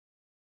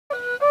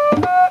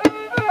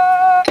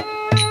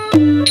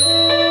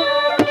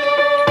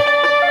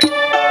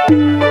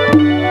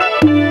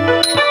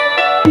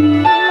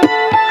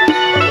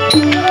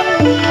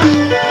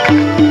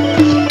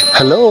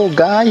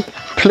guys,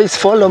 please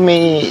follow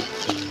me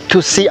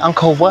to see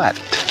Angkor Wat.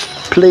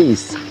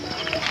 Please.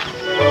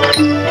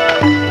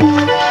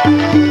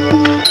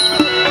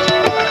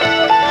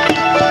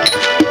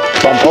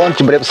 បងប្អូន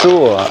ជំរាបសួ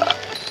រ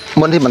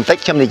មុននេះបន្តិច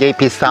ខ្ញុំនិយាយ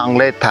ភាសាអង់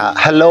គ្លេសថា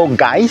Hello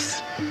guys,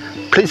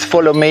 please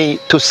follow me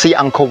to see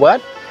Angkor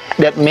Wat.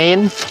 That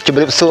means ជំ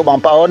រាបសួរបង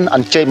ប្អូនអ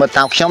ញ្ជើញមក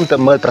តាមខ្ញុំទៅ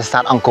មើលប្រាសា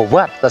ទអង្គរវ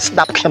ត្តទៅស្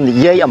ដាប់ខ្ញុំនិ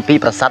យាយអំពី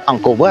ប្រាសាទអ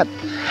ង្គរវត្ត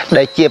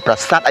ដែលជាប្រា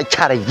សាទអច្ឆ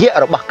រិយៈ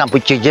របស់កម្ពុ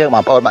ជាយើងប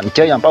ងប្អូនបាទអញ្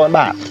ជើញបងប្អូន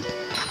បាទ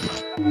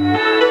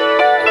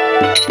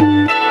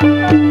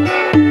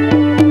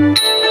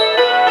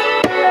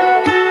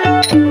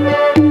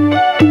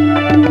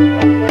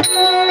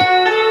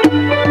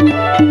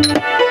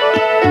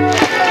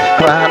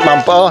បង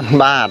ប្អូន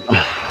បាទ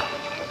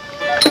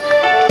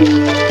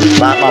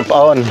បងប្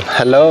អូន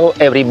Hello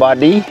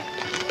everybody.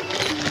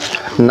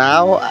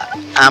 Now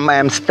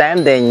I'm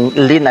standing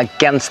lean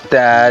against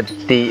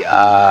the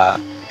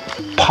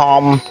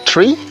palm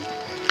tree.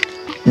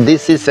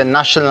 This is a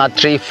national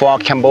tree for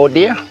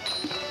Cambodia.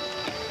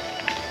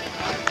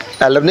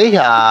 ឥឡូវនេះ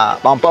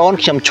បងប្អូន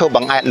ខ្ញុំឈប់ប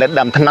ង្អែកលើ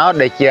ដើមត្នោត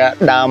ដែលជា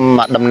ដើម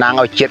តំណាង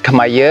ឲ្យជាតិខ្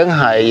មែរយើង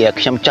ហើយ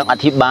ខ្ញុំចង់អ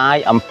ធិប្បាយ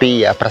អំពី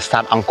ប្រាសា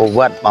ទអង្គរវ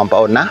ត្តបងប្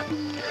អូនណា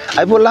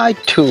I would like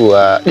to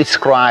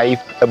describe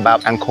about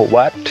Angkor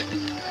Wat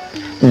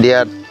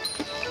that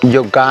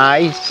you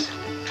guys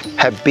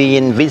have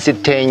been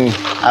visiting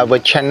our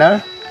channel.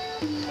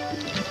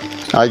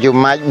 You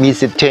might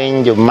visiting,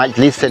 you might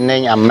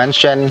listening and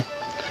mention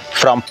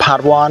from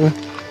part 1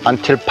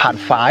 until part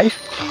 5.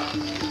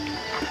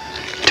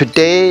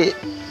 Today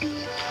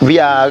we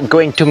are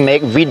going to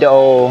make video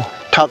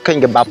talking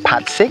about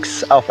part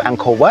 6 of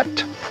Angkor Wat,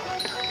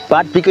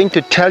 but we're going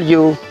to tell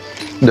you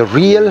the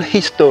real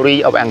history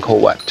of Angkor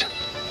Wat.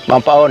 ប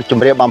ងប្អូនជំ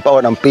រាបបងប្អូ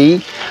នអំពី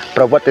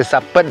ប្រវត្តិសា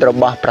ស្ត្រពិតរ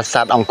បស់ប្រា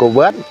សាទអង្គរវ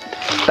ត្ត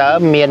តើ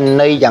មាន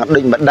ន័យយ៉ាងដូ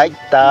ចម្ដេច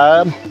តើ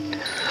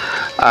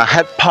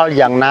ហេតុផល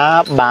យ៉ាងណា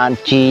បាន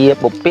ជា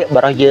បុព្វ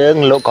បុរសយើង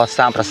លោកក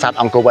សាងប្រាសាទ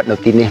អង្គរវត្តនៅ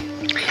ទីនេះ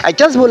I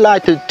just would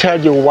like to tell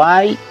you why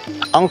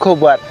Angkor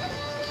Wat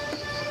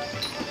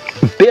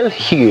built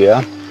here,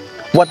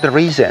 what the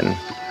reason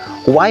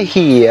why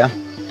here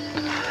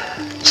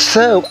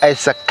serve as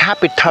a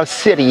capital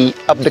city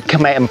of the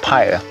Khmer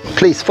Empire.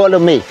 Please follow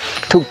me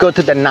to go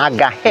to the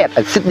Naga head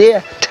and sit there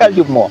tell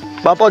you more.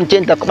 បងប្អូនចេ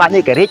ញទៅក្បាល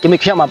នេះក៏រៀបជាមួយ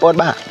ខ្ញុំបងប្អូន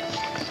បាទ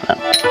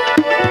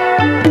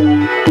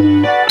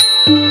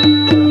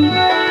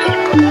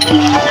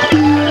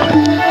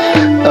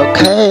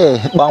Okay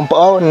បងប្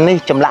អូននេះ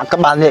ចម្លាក់ក្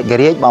បាលនេះក៏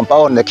រៀបបងប្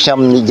អូនដែលខ្ញុំ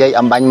និយាយ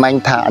អំបញ្ញមិញ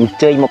ថាអញ្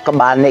ជើញមកក្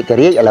បាលនេះក៏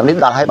រៀបឥឡូវនេះ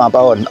ដល់ហើយបង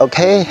ប្អូន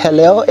Okay,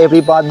 hello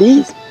everybody.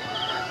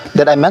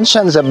 That I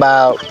mentioned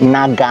about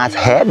Naga's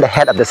head, the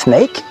head of the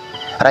snake.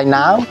 Right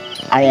now,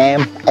 I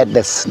am at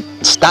the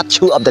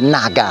statue of the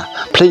Naga.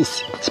 Please,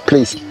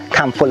 please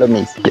come follow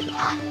me.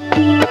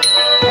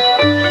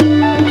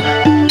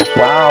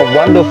 Wow,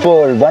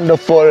 wonderful,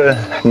 wonderful.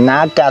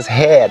 Naga's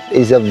head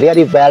is a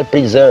very well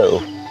preserved.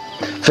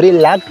 Very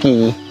lucky,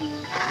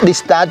 this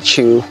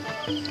statue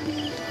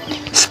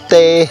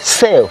stay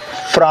safe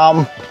from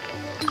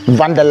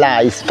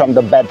vandalized from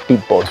the bad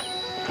people.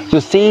 You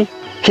see?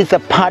 His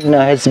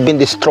partner has been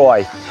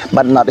destroyed,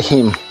 but not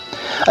him.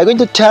 I'm going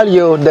to tell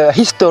you the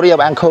history of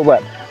Angkor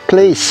Wat.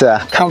 Please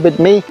come with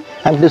me.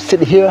 I'm going to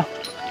sit here.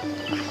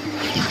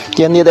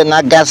 Here near the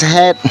Naga's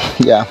head.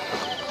 Yeah.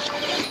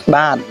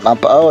 បាទបង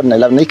ប្អូនឥ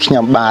ឡូវនេះខ្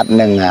ញុំបាទ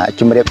នឹង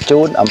ជម្រាបជូ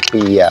នអំ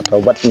ពីប្រ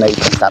វត្តិនៃ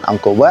ប្រាសាទអ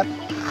ង្គរវត្ត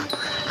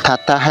ថា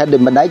តើហេតុដូ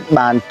ចម្ដេច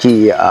បានជា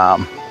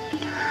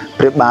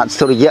ព្រះបាទ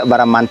សូរ្យវ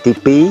រ្ម័នទី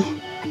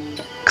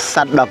2ក្ស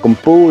ត្រដ៏កំ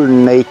ពូល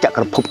នៃច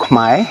ក្រភពខ្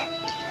មែរ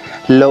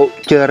លោក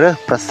ជ្រើសរើស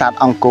ប្រាសាទ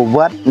អង្គរវ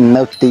ត្ត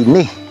នៅទី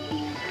នេះ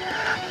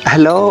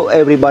Hello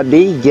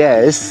everybody.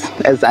 Yes,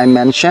 as I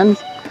mentioned,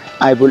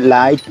 I would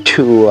like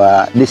to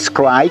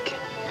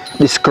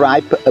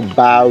describe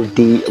about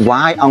the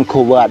why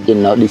Angkor Wat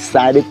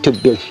decided to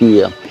build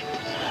here.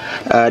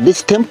 This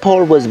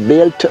temple was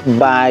built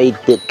by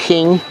the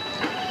king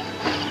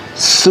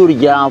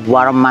Surya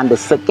Varman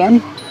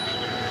II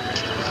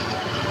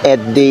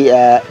at the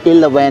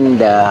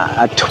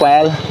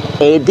 1112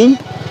 AD.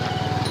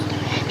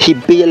 He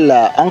built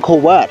Angkor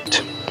Wat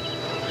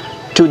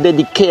to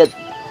dedicate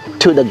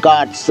to the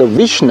gods of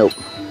Vishnu.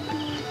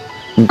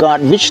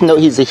 God Vishnu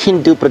is a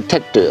Hindu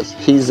protector.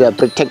 He's a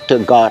protector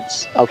god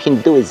of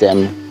Hinduism.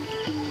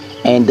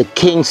 And the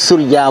king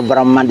Surya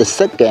Varman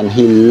II,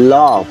 he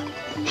loved,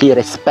 he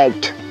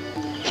respect,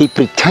 he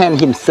pretend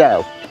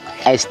himself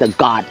as the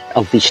god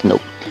of Vishnu.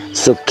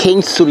 So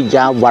King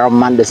Surya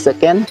Varman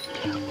II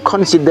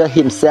consider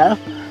himself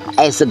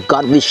as a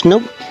god Vishnu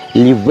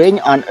living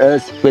on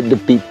earth with the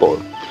people.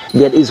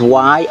 That is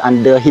why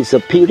under his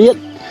period,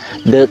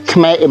 the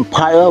Khmer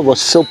Empire was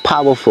so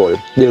powerful.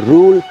 They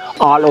ruled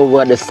all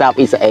over the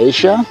Southeast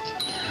Asia.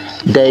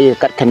 They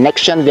got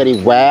connection very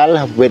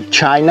well with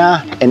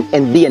China and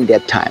India at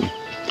that time.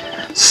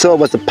 So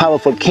was a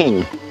powerful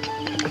king.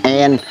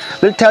 And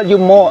we'll tell you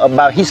more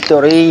about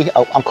history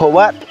of Angkor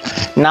Wat.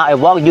 Now I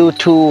walk you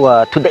to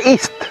the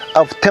east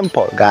of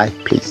temple, guys,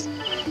 please.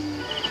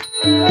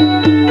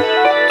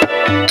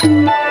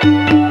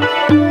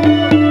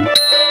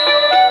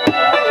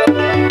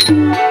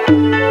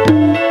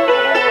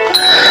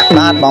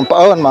 បងប្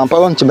អូ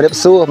នជំរាប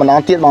សួរម្ដង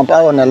ទៀតបងប្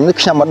អូនឥឡូវនេះ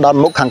ខ្ញុំមកដល់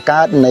មុខខាង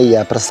កើតនៃ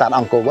ប្រាសាទ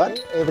អង្គរវត្ត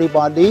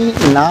Everybody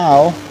now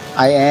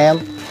I am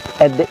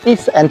at the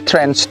east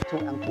entrance to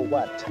Angkor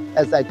Wat.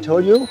 As I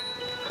told you,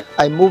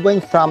 I'm moving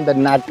from the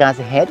Nagas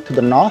head to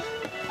the north.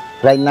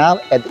 Right now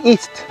at the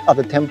east of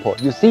the temple,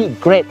 you see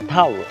great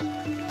tower.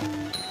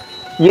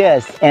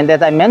 Yes, and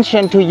as I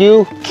mentioned to you,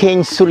 King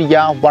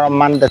Surya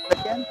Varman II,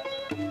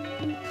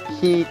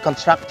 he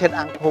constructed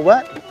Angkor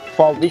Wat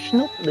for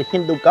Vishnu, the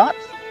Hindu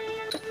gods.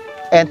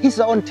 And his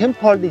own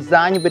temple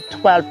designed with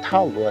 12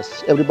 towers.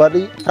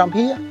 Everybody from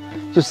here,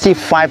 you see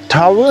 5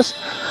 towers.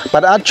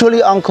 But actually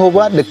Angkor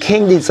Wat, the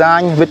king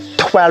designed with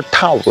 12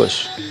 towers.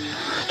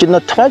 You know,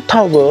 12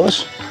 towers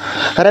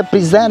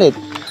represented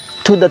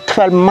to the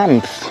 12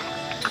 months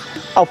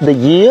of the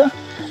year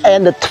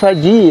and the 12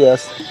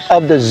 years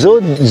of the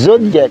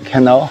zodiac,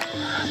 you know,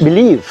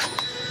 belief.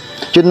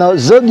 You know,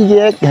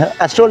 zodiac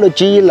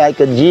astrology like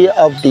a year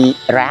of the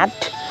rat,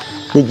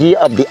 the year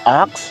of the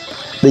ox,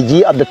 the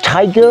year of the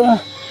tiger,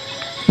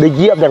 the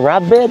year of the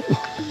rabbit.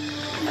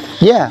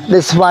 Yeah,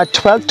 that's why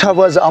 12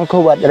 towers of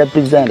Angkor Wat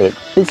represented.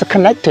 It's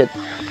connected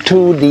to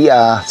the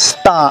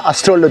star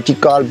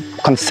astrological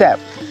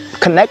concept,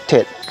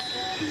 connected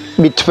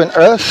between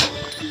Earth,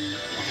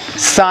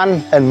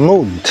 Sun, and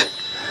Moon.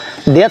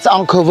 That's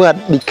Angkor Wat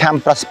become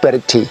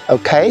prosperity.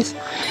 Okay.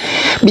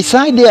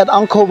 Besides that,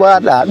 Angkor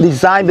Wat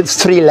designed with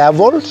 3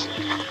 levels,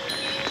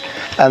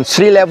 and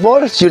 3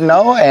 levels, you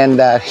know. And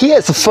here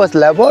is the first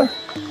level.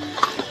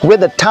 Where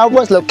the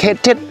towers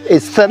located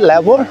is 3rd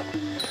level.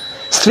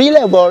 3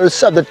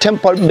 levels of the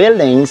temple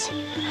buildings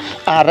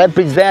are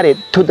represented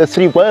to the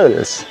 3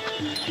 worlds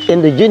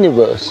in the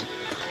universe.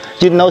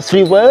 You know,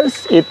 3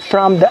 worlds is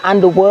from the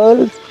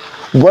underworld,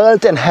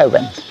 world, and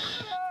heaven.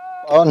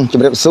 អូន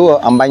ជំរាបសួរ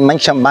អំបញ្ញមិញ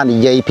ខ្ញុំបាននិ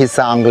យាយភា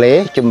សាអង់គ្លេស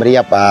ជំរា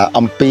ប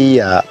អំពី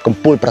កំ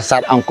ពូលប្រាសា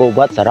ទអង្គរវ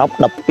ត្តសរុប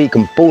12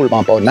កំពូលប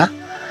ងប្អូនណា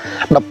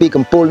12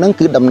កំពូលហ្នឹង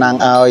គឺតំណាង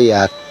ឲ្យ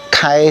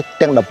ខែ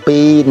ទាំង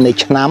12នៃ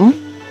ឆ្នាំ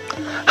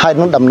ហើយ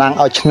នោះតំណាង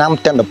ឲ្យឆ្នាំ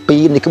ទាំង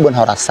12នៃក្បួន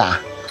ហោរាសាស្ត្រ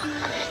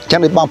អញ្ចឹង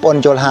ដូចបងប្អូន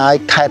យល់ហើយ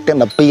ខែទាំង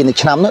12នៃ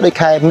ឆ្នាំនោះដូច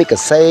ខែមិគ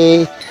សេ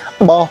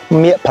បោះ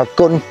មាឃផល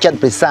គុណចិន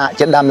ពិសា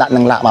ជាដើមដាក់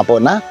នឹងឡាក់បងប្អូ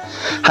នណា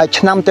ហើយ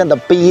ឆ្នាំទាំង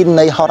12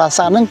នៃហោរា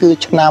សាស្ត្រហ្នឹងគឺ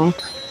ឆ្នាំ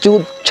ជូ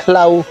តឆ្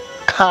លៅ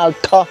ខាល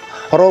ថោះ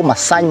រោម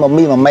សាញ់ម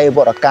មីមមេវ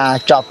រកា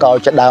ចកល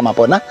ជាដើមបង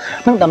ប្អូនណា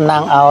នឹងតំណា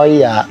ងឲ្យ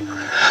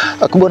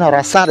ក្បួនហោ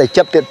រាសាស្ត្រដែល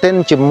ចាប់ទាក់ទិន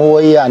ជាមួ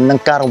យនឹង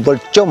ការរង្វិល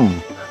ជុំ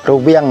រ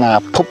វាង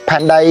ភពផែ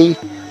នដី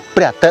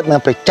ព្រះអាទិត្យនិង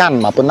ព្រះច័ន្ទ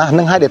បងប្អូនណា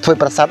នឹងឲ្យដែលធ្វើ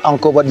ប្រាសាទអ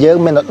ង្គរវត្តយើង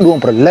មានដួង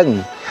ព្រលឹង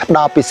ដ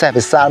ល់ពិសេស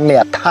វិសាលមេ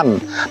អថន្ត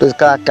ដោយ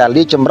ការ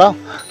លាយចម្រុះ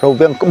រ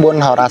វាងក្បួន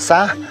ហោរាសា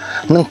ស្ត្រ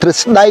និងទ្រឹ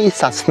ស្ដី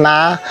សាសនា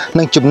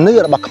និងជំនឿ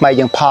របស់ខ្មែរ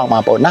យើងផងប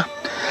ងប្អូនណា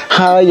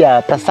ហើយ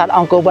ប្រាសាទអ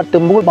ង្គរវត្ត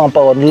ទាំងមូលបង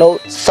ប្អូនលោក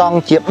សង់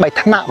ជា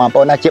3ថ្នាក់បងប្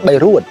អូនណាជា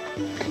3រួត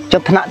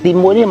ចុះថ្នាក់ទី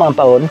1នេះបង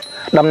ប្អូន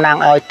តំណាង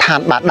ឲ្យឋាន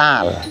បាតា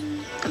ល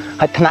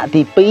ហើយថ្នាក់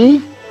ទី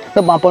2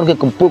គឺបងប្អូនគឺ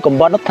កំពូលកំ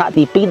បត់នោះថ្នាក់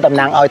ទី2តំ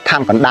ណាងឲ្យឋា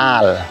នកណ្ដា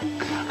ល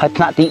ហើយ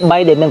ថ្នាក់ទី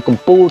3ដែលនឹងកំ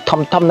ពូល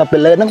ធំនៅពេល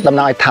លើហ្នឹងតំ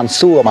ណាងឲ្យឋាន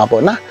សួគ៌បងប្អូ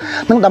នណា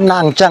នឹងតំណាង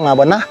អញ្ចឹងបង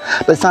ប្អូនណា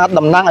ដោយសារ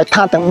តំណាងឲ្យ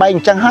ឋានទាំង3អ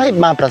ញ្ចឹងហើយ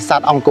បានប្រាសាទ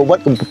អង្គរវត្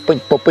ត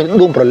ពុពេញ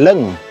ដួងព្រលឹង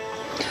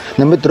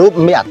និមិត្តរូប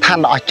មានអត្ថន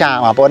ដ៏អស្ចារ្យ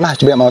បងប្អូនណា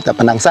ជម្រាបមកតែ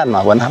ប៉ុណ្ណឹងសិនប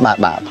ងប្អូនណា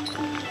បាទ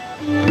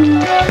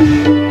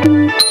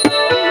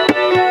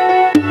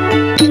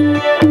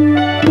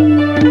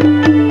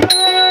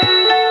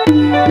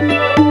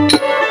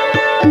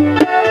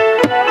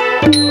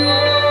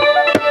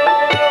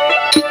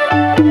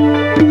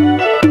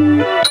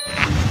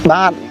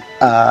But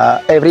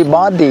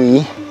everybody,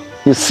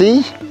 you see,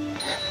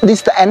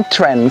 this the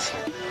entrance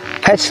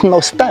has no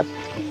step,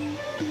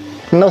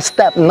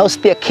 no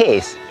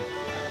staircase.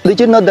 Did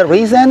you know the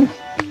reason?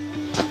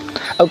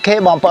 Okay,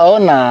 បងប្អូ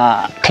ន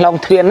ខ្លង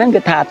ទ្វារហ្នឹង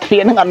គឺថាទ្វា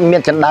រហ្នឹងអត់មា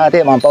នចណ្ដើរទេ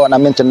បងប្អូនអ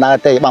ត់មានចណ្ដើរ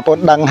ទេបងប្អូន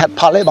ដឹងហេតុ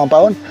ផលទេបងប្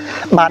អូន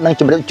បាទនឹង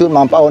ជម្រាបជូនប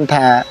ងប្អូន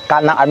ថាកា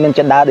លណាអត់មាន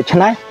ចណ្ដើរដូច្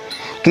នេះ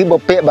គឺបុ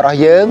ព្វបុរស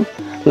យើង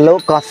លោក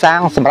ក៏សាង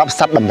សម្រាប់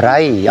សត្វដំរី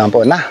បងប្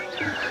អូនណា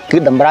គឺ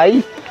ដំរី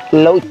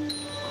លោក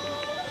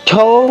ឈ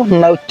រ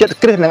នៅចិត្ត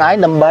គ្រឹះនឹងឯង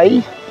ដើម្បី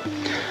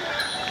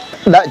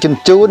ដាក់ជញ្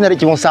ជូនរា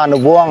ជវង្សានុ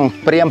វង្ស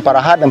ព្រាហ្មណ៍បរ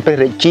ហិតនិងព្រះ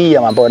រាជា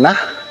បងប្អូនណា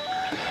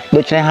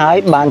ដូច្នេះហើយ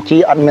បានជា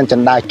អត់មានច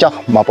ណ្ដាចុះ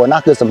បងប្អូនណា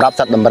គឺសម្រាប់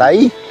សត្វដំរី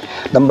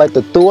ដើម្បីទ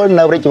ទួល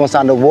នៅរាជវង្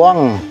សានុវង្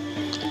ស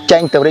ចេ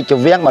ញទៅរាជ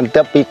វាំងបន្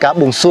ទាប់ពីការ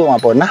បួងសួងបង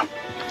ប្អូនណា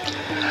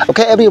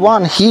Okay,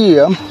 everyone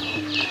here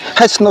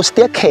has no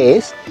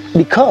staircase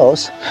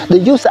because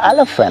they use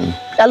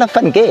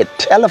elephant gate,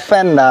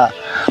 elephant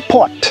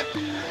port.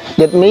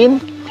 That means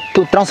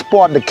to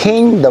transport the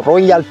king, the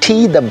royalty,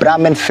 the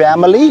Brahmin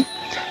family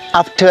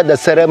after the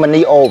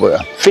ceremony over.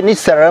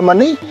 Finished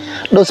ceremony,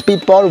 those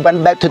people went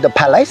back to the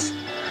palace.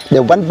 They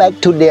went back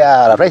to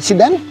their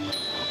residence.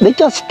 They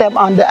just step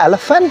on the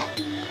elephant.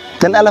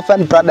 Then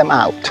elephant brought them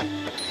out.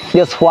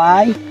 That's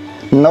why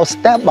no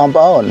step on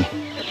bone.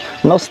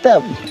 No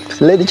step,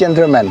 ladies and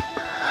gentlemen.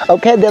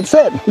 Okay, that's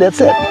it.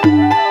 That's it.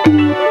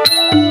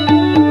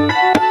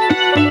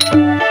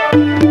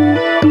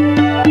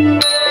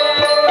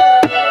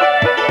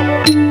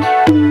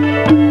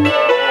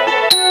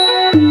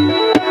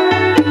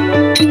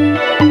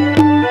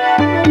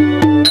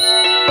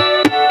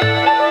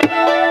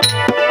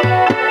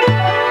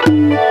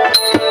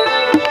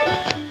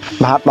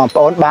 Wat បង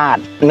ប្អូនបាទ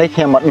នេះខ្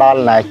ញុំមកដល់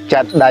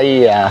ចាត់ដី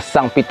ស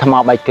ង់ពីថ្ម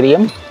បាយក្រៀ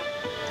ម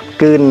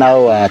គឺនៅ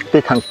ទិ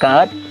សខាងកើ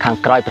តខាង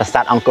ក្រោយប្រាសា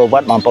ទអង្គរវ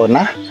ត្តបងប្អូន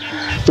ណា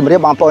ជំរាប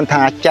បងប្អូន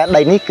ថាចាត់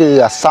ដីនេះគឺ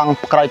សង់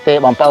ក្រោយទេ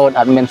បងប្អូន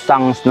អត់មានស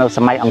ង់នៅស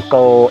ម័យអង្គ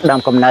រដើម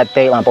កំណើត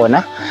ទេបងប្អូន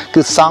ណា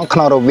គឺសង់ក្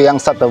នុងរវាង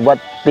សតវត្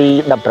សទី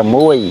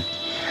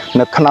16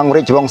នៅក្នុង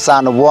រាជវង្សា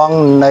នុវង្ស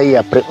នៃ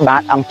ព្រះបា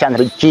ទអង្គចន្ទ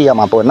រាជា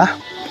បងប្អូនណា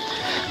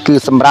គឺ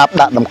សម្រាប់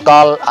ដាក់តម្ក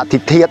ល់អធិ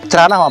ធាតុច្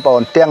រើនណាស់បងប្អូ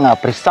នទាំង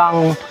ព្រះសង្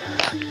ឃ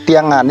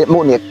ទាំងនិមុ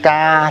និ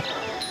កា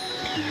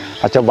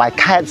ចង្វាយ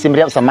ខេត្តសៀម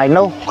រាបសម័យ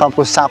នោះក្រុមគ្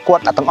រួសារគា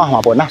ត់ទាំងអស់ប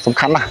ងប្អូនណាសំ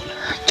ខាន់ណាស់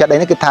ចិត្តអី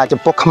នេះគឺថាចំ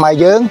ពោះខ្មែរ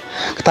យើង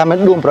គឺថាមាន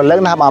ដួងប្រលឹង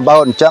ណាបងប្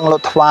អូនអញ្ចឹងលោ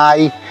កថ្វាយ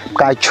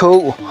ផ្កាឈូ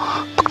ក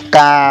ផ្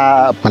កា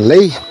ប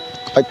លិ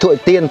ឲ្យទួយ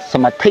ទៀនស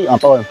មាធិបង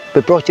ប្អូនពី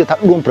ព្រោះជឿថា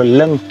ដួងប្រ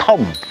លឹងធំ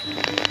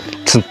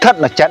សន្ធិដ្ឋ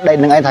នៅចិត្តដី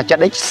នឹងឯងថាចិត្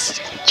តដី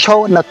ឈរ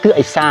នៅទិស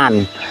ឦសាន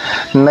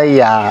នៃ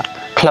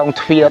ខ្លង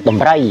ទ្វារដំ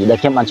រីដែល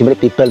ខ្ញុំបានជម្រាប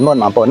ពីពេលមុន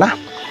បងប្អូនណា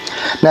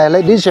Now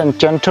ladies and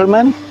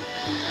gentlemen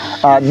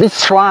this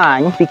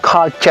shrine we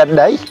call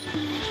Chadai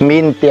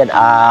mean that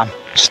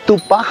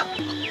stupa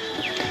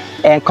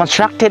and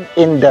constructed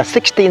in the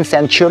 16th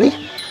century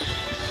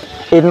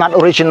it's not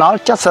original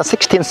just a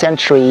 16th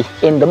century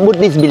in the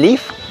Buddhist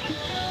belief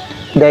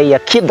they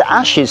keep the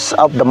ashes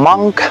of the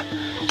monk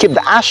keep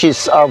the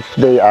ashes of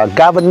the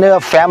governor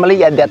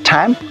family at that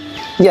time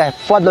yeah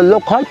for the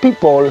local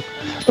people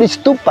this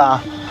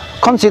stupa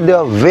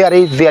consider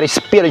very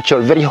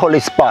spiritual very holy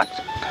spot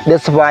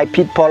that's why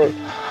people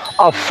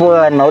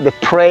offer they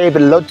pray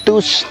with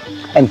lotus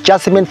and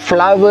jasmine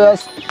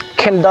flowers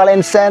candle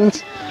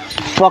incense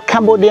for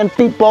Cambodian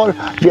people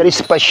very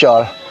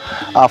special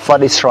for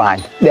this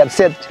shrine that's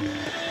it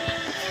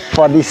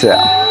for this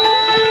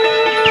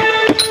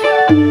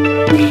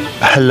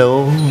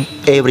Hello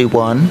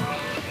everyone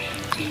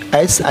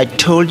as I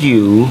told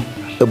you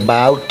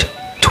about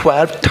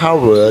 12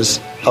 towers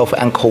of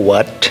Angkor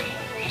Wat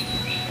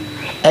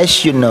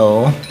as you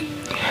know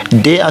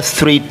there are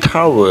 3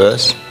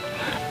 towers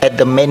at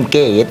the main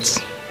gates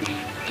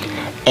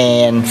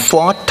and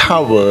 4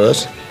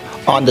 towers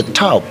on the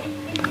top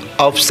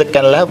of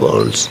second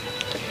levels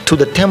to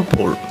the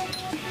temple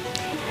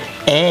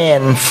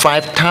and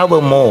 5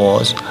 tower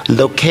more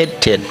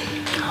located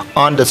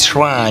on the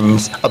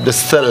shrines of the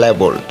third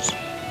levels.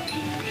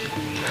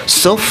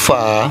 So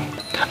far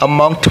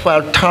among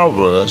 12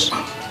 towers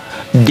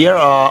there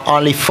are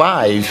only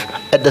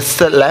 5 at the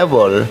third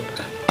level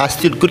are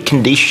still good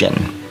condition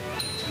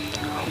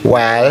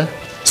while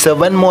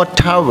 7 more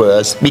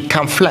towers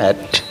become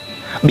flat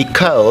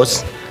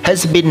because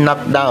has been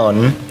knocked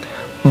down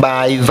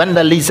by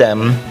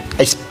vandalism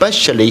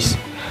especially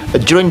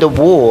during the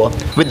war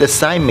with the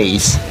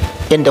Siamese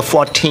in the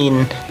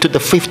 14th to the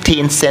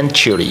 15th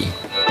century.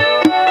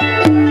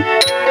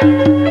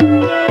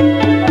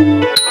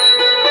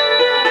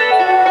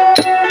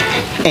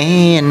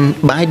 And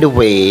by the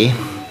way,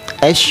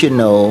 as you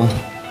know,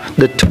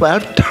 the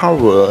 12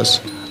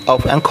 towers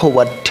of Angkor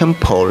Wat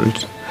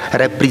temples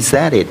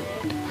represented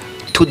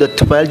to the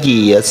 12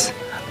 years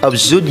of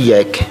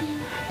zodiac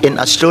in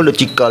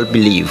astrological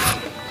belief.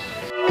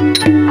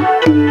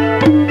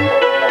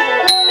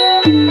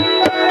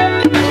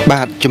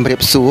 បាទជំរាប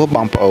សួរប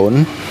ងប្អូន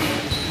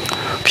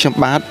ខ្ញុំ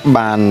បាទ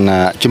បាន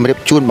ជំរាប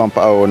ជូនបង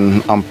ប្អូន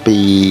អំពី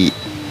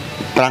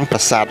ប្រាង្គប្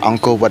រាសាទអ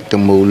ង្គរវត្ត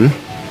ទាំងមូល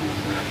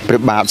ព្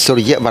រះបាទសូ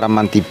រ្យវរ្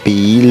ម័នទី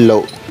2លោ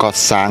កក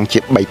សាងជា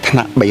3ថ្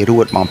នាក់3រួ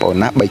តបងប្អូន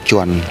ណា3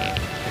ជាន់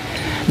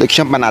ដូចខ្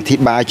ញុំបានអធិ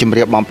ប្បាយជម្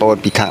រាបបងប្អូន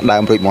ពីខាងដើ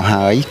មរួចមក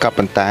ហើយក៏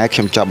ប៉ុន្តែខ្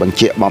ញុំចង់បញ្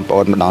ជាក់បងប្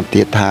អូនម្ដង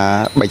ទៀតថា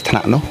3ថ្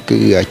នាក់នោះគឺ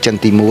ចិន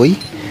ទី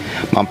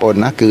1បងប្អូន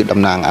ណាគឺតំ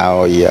ណាង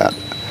ឲ្យ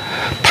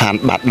ឋាន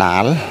បាតដា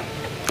ល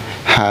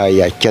ហើ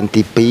យចិន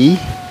ទី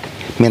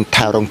2មាន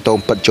ថែវរងទោម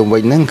ពិតជុំវិ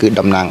ញហ្នឹងគឺ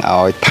តំណាង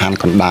ឲ្យឋាន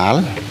កណ្ដាល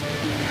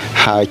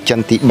ហើយចិន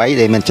ទី3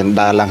ដែលមានចណ្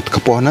ដាលឡើង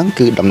ខ្ពស់ហ្នឹង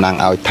គឺតំណាង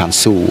ឲ្យឋាន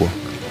សួ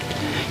គ៌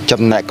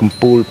ចំណែកកំ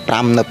ពូល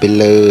5នៅពី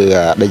លើ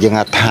ដែលយើង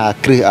ហៅថា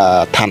គ្រឹះ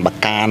ឋានប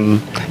កាន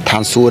ឋា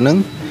នសួគ៌ហ្នឹង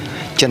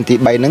ចិនទី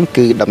3ហ្នឹង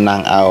គឺតំណាង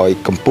ឲ្យ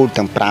កំពូល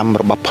ទាំង5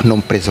របស់ភ្នំ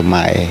ព្រះស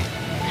ម័យ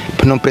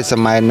ភ្នំព្រះស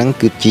ម័យហ្នឹង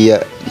គឺជា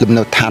លំ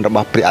នៅឋានរប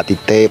ស់ព្រះអាទិ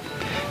ទេព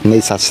នៃ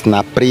សាសនា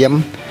ព្រាហ្ម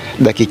ណ៍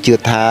ដែលគេជឿ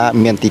ថា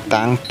មានទី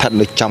តាំងស្ថិត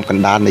នៅចំក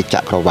ណ្ដាលនៃច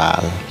ក្រវា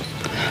ឡ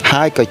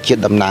ហើយក៏ជា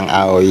តំណាង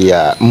ឲ្យ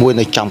មួយ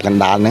នៅចំកណ្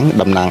ដាលហ្នឹង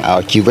តំណាងឲ្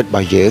យជីវិតរប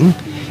ស់យើង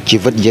ជី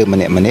វិតយើងម្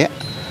នាក់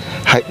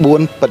ហើយ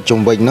4ពិតជុំ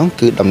វិញនោះ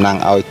គឺតំណាង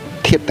ឲ្យ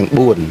ធាតុទាំង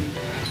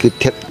4គឺ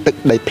ធាតុទឹក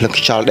ដីភ្លឹង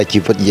ខ្យល់ដែលជី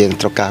វិតយើង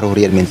ត្រូវការរស់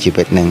រានមានជី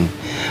វិតហ្នឹង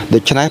ដូ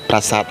ច្នេះប្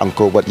រាសាទអង្គ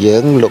រវត្តយើ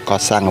ងលោកក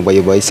សាងអ្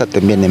វីសិតតែ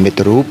មាននិមិត្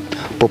តរូប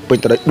ពុពេញ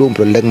ទៅដោយដួង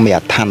ព្រលឹងមេ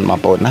អថ័ន្ទបង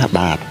ប្អូនណា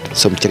បាទ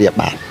សូមជ្រាប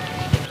បាទ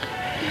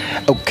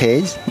Okay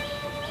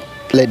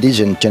ladies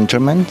and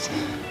gentlemen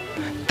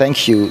thank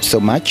you so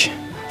much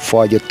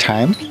for your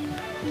time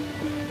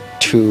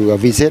to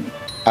visit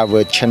our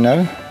channel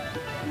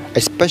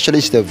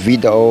especially the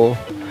video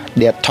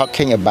they are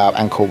talking about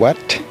Angkor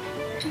Wat.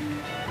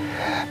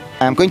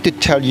 I'm going to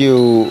tell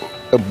you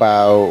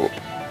about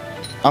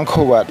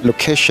Angkor Wat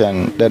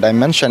location that I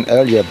mentioned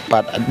earlier,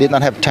 but I did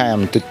not have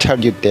time to tell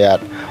you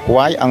that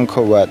why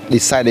Angkor Wat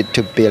decided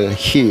to build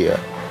here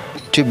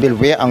to build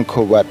where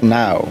Angkor Wat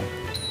now.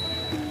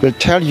 We'll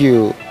tell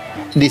you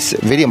this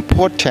very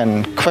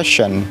important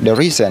question, the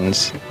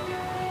reasons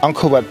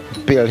Angkor Wat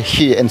built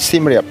here in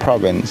Siem Reap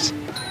province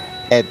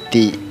at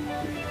the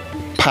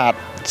part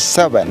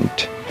 7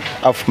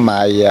 of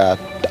my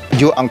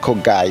Your Uncle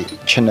Guy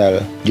channel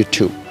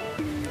YouTube.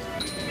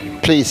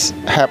 Please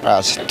help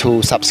us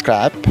to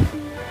subscribe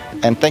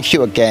and thank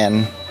you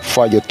again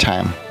for your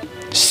time.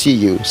 See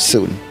you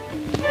soon.